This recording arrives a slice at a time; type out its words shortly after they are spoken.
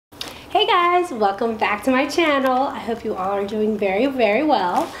Hey guys, welcome back to my channel. I hope you all are doing very, very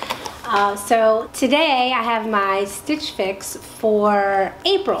well. So today I have my Stitch Fix for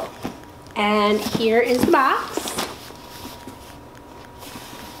April. And here is the box.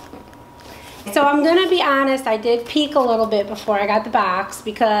 So I'm gonna be honest, I did peek a little bit before I got the box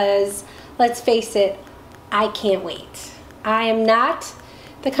because, let's face it, I can't wait. I am not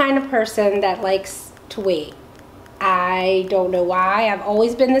the kind of person that likes to wait. I don't know why, I've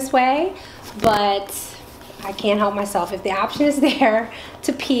always been this way, but I can't help myself. If the option is there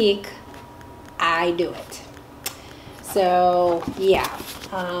to peek, I do it. So yeah,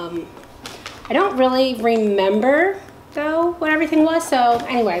 I don't really remember though what everything was, so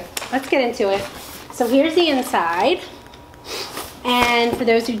anyway, let's get into it. So here's the inside, and for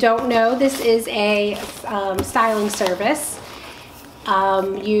those who don't know, this is a styling service.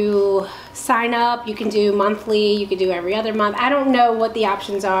 You sign up, you can do monthly, you can do every other month. I don't know what the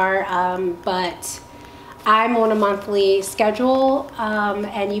options are, but I'm on a monthly schedule,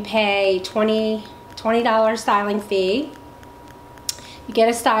 and you pay $20 styling fee. You get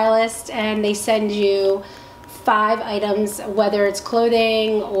a stylist and they send you 5 items, whether it's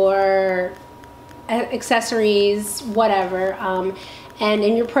clothing or accessories, whatever. And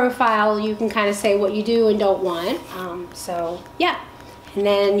in your profile you can kind of say what you do and don't want. So yeah. And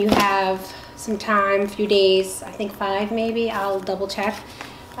then you have some time, a few days, I think 5 maybe, I'll double check.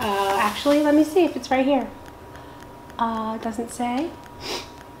 Actually, let me see if it's right here. It doesn't say.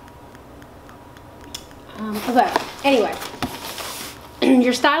 Okay, anyway.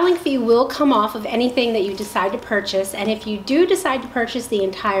 Your styling fee will come off of anything that you decide to purchase, and if you do decide to purchase the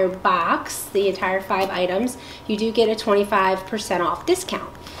entire box, the entire 5 items, you do get a 25% off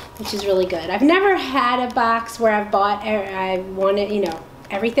discount, which is really good. I've never had a box where I've bought, I wanted, you know,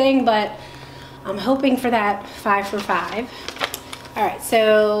 everything, but I'm hoping for that 5 for 5. All right,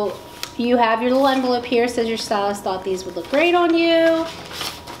 so you have your little envelope here, says your stylist thought these would look great on you,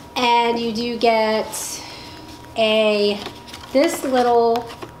 and you do get this little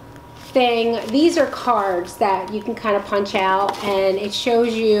thing. These are cards that you can kind of punch out, and it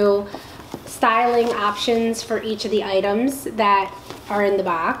shows you styling options for each of the items that are in the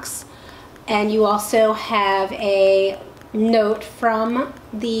box. And you also have a note from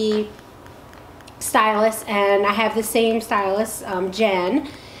the stylist, and I have the same stylist, Jen,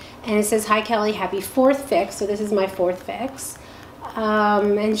 and it says, "Hi Kelly, happy 4th fix." So this is my 4th fix.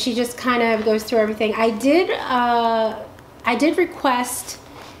 And she just kind of goes through everything. I did request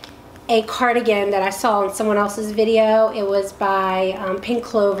a cardigan that I saw in someone else's video. It was by Pink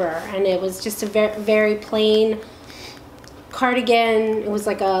Clover, and it was just a very plain cardigan. It was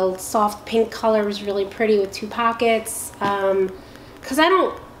like a soft pink color. It was really pretty with 2 pockets. Because I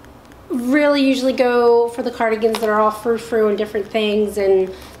don't really usually go for the cardigans that are all frou-frou and different things and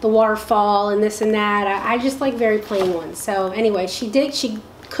the waterfall and this and that. I just like very plain ones. So anyway, she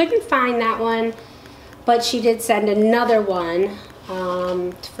couldn't find that one, but she did send another one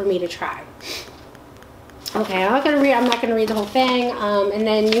for me to try. Okay, I'm not gonna read the whole thing. And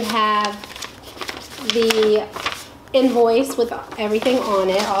then you have the invoice with everything on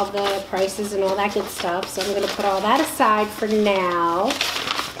it, all the prices and all that good stuff. So I'm gonna put all that aside for now.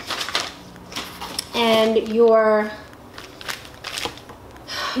 And your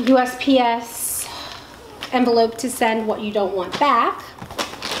USPS envelope to send what you don't want back.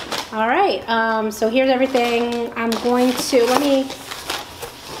 All right, so here's everything. I'm going to,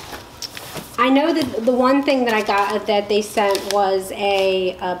 I know that the one thing that I got that they sent was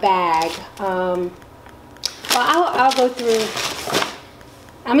a bag. Well, I'll go through,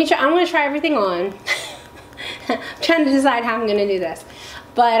 I'm gonna try everything on. I'm trying to decide how I'm gonna do this.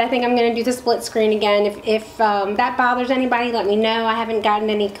 But I think I'm gonna do the split screen again. If that bothers anybody, let me know. I haven't gotten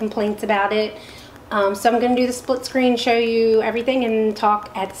any complaints about it. So I'm gonna do the split screen, show you everything, and talk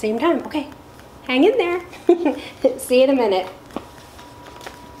at the same time. Okay, hang in there. See you in a minute.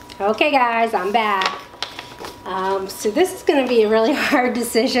 Okay guys, I'm back. So this is gonna be a really hard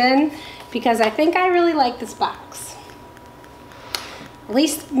decision because I think I really like this box. At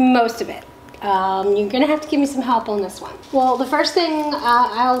least most of it. You're gonna have to give me some help on this one. Well, the first thing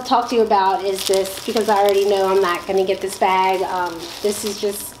I'll talk to you about is this, because I already know I'm not gonna get this bag. This is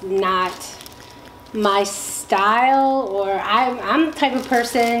just not my style, or I'm the type of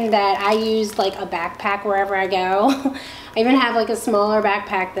person that I use like a backpack wherever I go. I even have like a smaller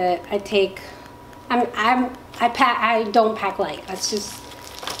backpack that I take. I don't pack light. Let's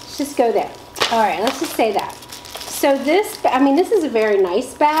just go there. All right, let's just say that. So this, this is a very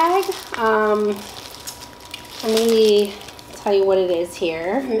nice bag. Let me tell you what it is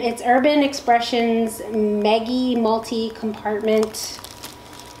here. It's Urban Expressions Megie multi-compartment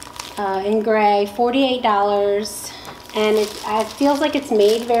in gray, $48, and it feels like it's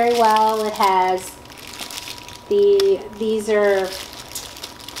made very well. It has these are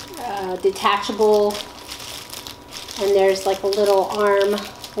detachable, and there's like a little arm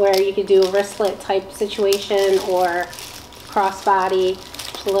where you could do a wristlet type situation or crossbody.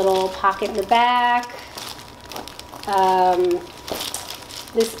 There's a little pocket in the back.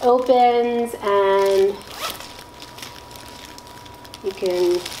 This opens and you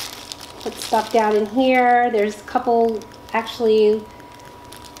can put stuff down in here. There's a couple, actually,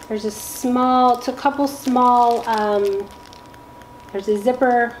 there's a couple small, there's a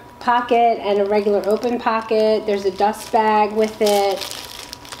zipper pocket and a regular open pocket. There's a dust bag with it.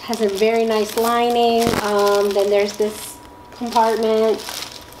 Has a very nice lining. Then there's this compartment,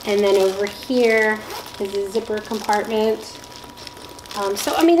 and then over here is a zipper compartment.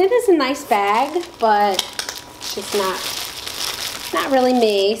 So I mean, it is a nice bag, but it's just not really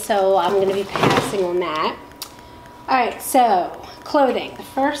me, so I'm going to be passing on that. Alright, so clothing. The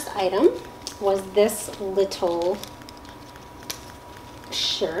first item was this little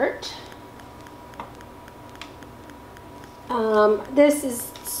shirt. This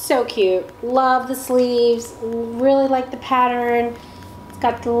is so cute. Love the sleeves. Really like the pattern. It's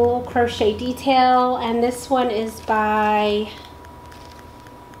got the little crochet detail, and this one is by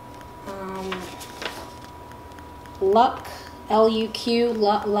Luck, L-U-Q,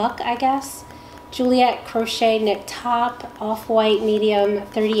 Luck, I guess. Julliet Crochet knit top, off-white, medium,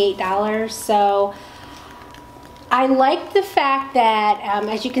 $38. So I like the fact that,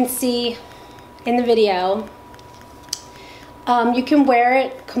 as you can see in the video, you can wear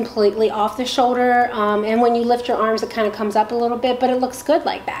it completely off the shoulder, and when you lift your arms it kind of comes up a little bit, but it looks good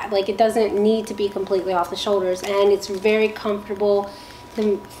like that. Like, it doesn't need to be completely off the shoulders, and it's very comfortable.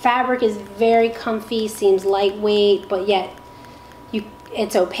 The fabric is very comfy, seems lightweight, but yet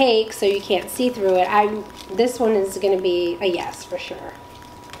it's opaque, so you can't see through it. This one is going to be a yes for sure.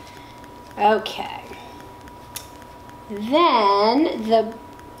 Okay. Then the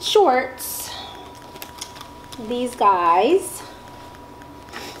shorts, these guys.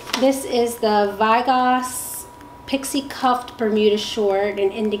 This is the Vigoss Pixie cuffed Bermuda short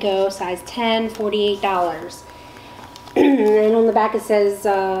in indigo, size 10, $48. And on the back it says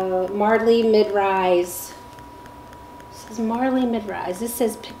Marley mid-rise. It says Marley mid-rise. This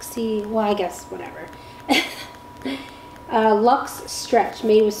says Pixie, well, I guess whatever. Luxe stretch,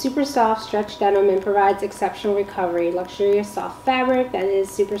 made with super soft stretch denim and provides exceptional recovery. Luxurious soft fabric that is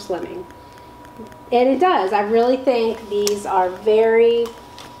super slimming. And it does. I really think these are they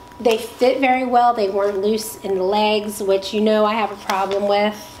fit very well. They weren't loose in the legs, which you know I have a problem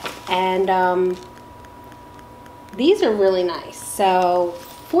with. And these are really nice. So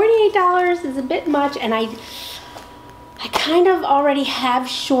 $48 is a bit much, and I kind of already have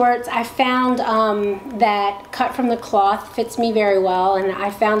shorts. I found that cut from the cloth fits me very well, and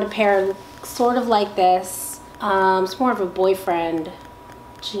I found a pair sort of like this. It's more of a boyfriend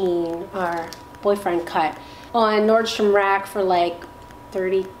jean or boyfriend cut on Nordstrom Rack for like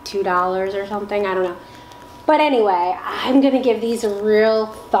 $32 or something. I don't know. But anyway, I'm going to give these a real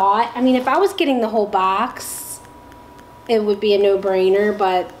thought. I mean, if I was getting the whole box, it would be a no-brainer,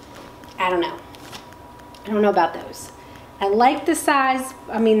 but I don't know. I don't know about those. I like the size,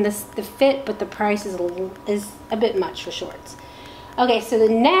 I mean the fit, but the price is a bit much for shorts. Okay, so the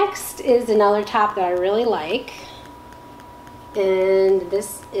next is another top that I really like. And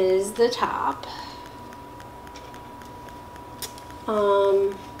this is the top.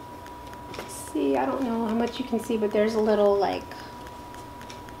 See, I don't know how much you can see, but there's a little like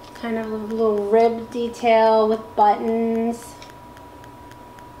kind of a little rib detail with buttons.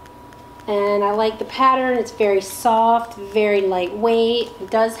 And I like the pattern. It's very soft, very lightweight. It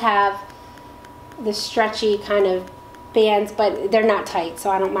does have the stretchy kind of bands, but they're not tight, so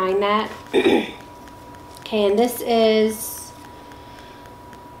I don't mind that. Okay, and this is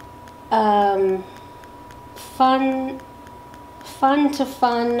Fun to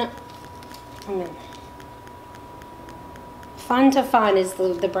Fun is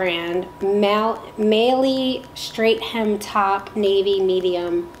the brand. Miley straight hem top, navy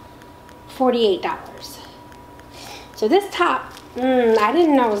medium, $48. So this top, I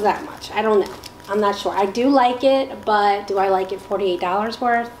didn't know it was that much. I don't know. I'm not sure. I do like it, but do I like it $48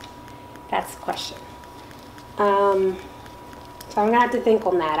 worth? That's the question. So I'm gonna have to think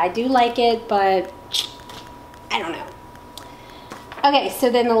on that. I do like it, but I don't know. Okay, so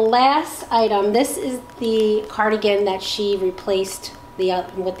then the last item, this is the cardigan that she replaced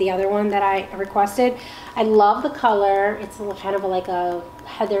with the other one that I requested. I love the color. It's kind of like a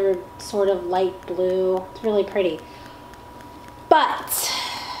heather sort of light blue. It's really pretty. But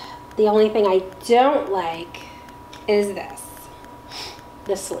The only thing I don't like is this,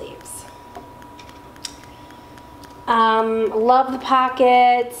 the sleeves. Love the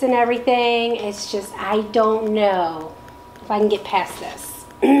pockets and everything. It's just, I don't know if I can get past this.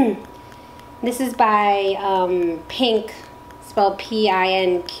 This is by Pinque, spelled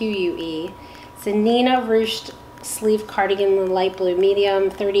Pinque. It's a Nina Ruched sleeve cardigan in light blue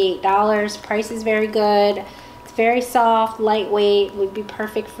medium, $38. Price is very good. It's very soft, lightweight, would be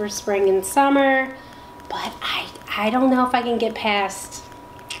perfect for spring and summer. But I don't know if I can get past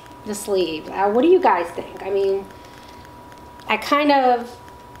the sleeve. What do you guys think? I mean, I kind of,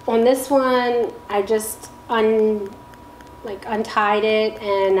 on this one, I just untied it,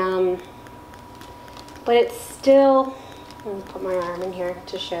 and but it's still, let me put my arm in here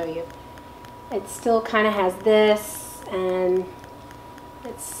to show you. It still kind of has this, and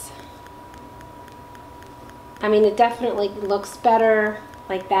it's, I mean, it definitely looks better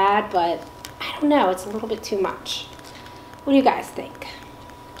like that, but I don't know, it's a little bit too much. What do you guys think?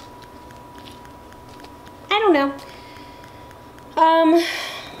 I don't know.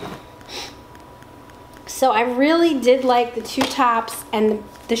 So I really did like the two tops and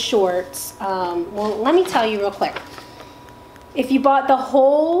the shorts. Well, let me tell you real quick. If you bought the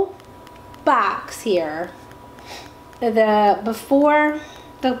whole box here, before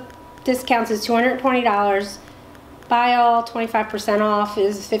the discounts is $220. Buy all, 25% off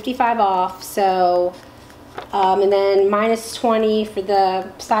is 55 off. So, and then minus 20 for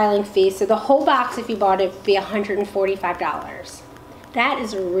the styling fee. So the whole box, if you bought it, would be $145. That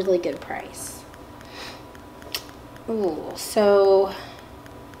is a really good price. Ooh, so,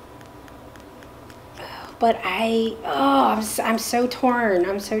 but I'm so torn.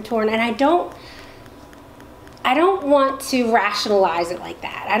 I'm so torn, and I don't want to rationalize it like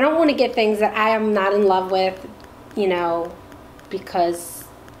that. I don't want to get things that I am not in love with, you know, because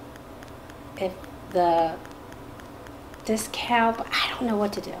if the discount, I don't know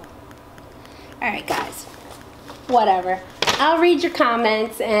what to do. All right, guys, whatever. I'll read your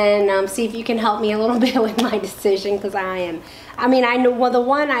comments and see if you can help me a little bit with my decision, because I know, well, the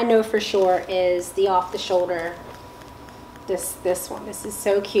one I know for sure is the off the shoulder. This one. This is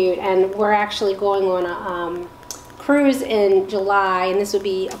so cute, and we're actually going on a cruise in July, and this would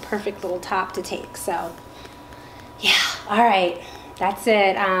be a perfect little top to take. So yeah, all right, that's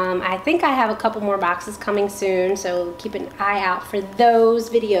it. I think I have a couple more boxes coming soon, so keep an eye out for those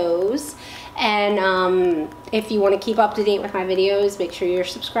videos. And if you want to keep up to date with my videos, make sure you're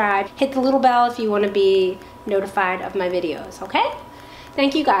subscribed. Hit the little bell if you want to be notified of my videos, okay?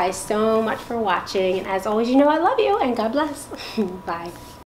 Thank you guys so much for watching, and as always, you know I love you, and God bless. Bye.